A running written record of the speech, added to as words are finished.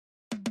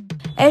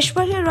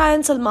Aishwarya Rai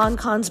and Salman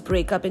Khan's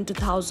breakup in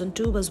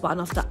 2002 was one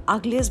of the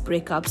ugliest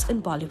breakups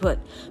in Bollywood,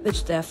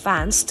 which their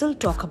fans still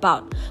talk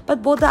about.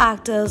 But both the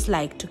actors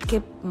like to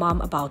keep mum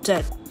about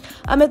it.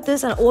 Amid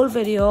this, an old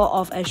video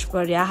of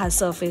Aishwarya has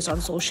surfaced on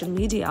social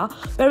media,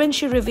 wherein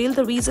she revealed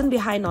the reason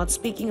behind not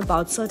speaking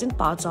about certain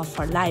parts of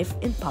her life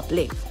in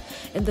public.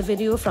 In the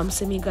video from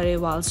Simi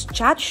Garewal's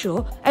chat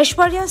show,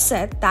 Aishwarya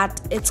said that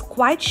it's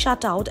quite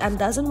shut out and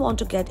doesn't want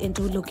to get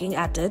into looking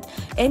at it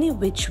any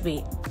which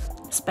way,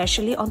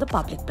 especially on the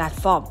public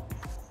platform.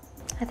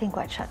 I think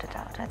quite shut it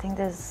out. I think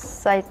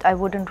I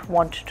wouldn't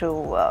want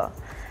to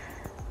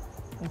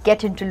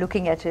get into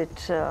looking at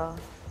it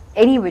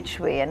any which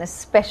way, and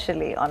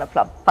especially on a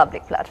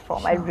public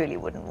platform. Sure. I really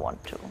wouldn't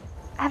want to.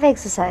 I've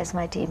exercised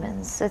my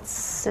demons.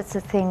 It's a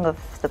thing of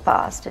the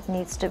past. It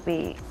needs to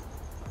be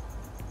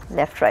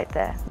left right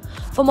there.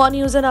 For more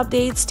news and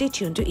updates, stay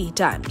tuned to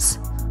ETimes.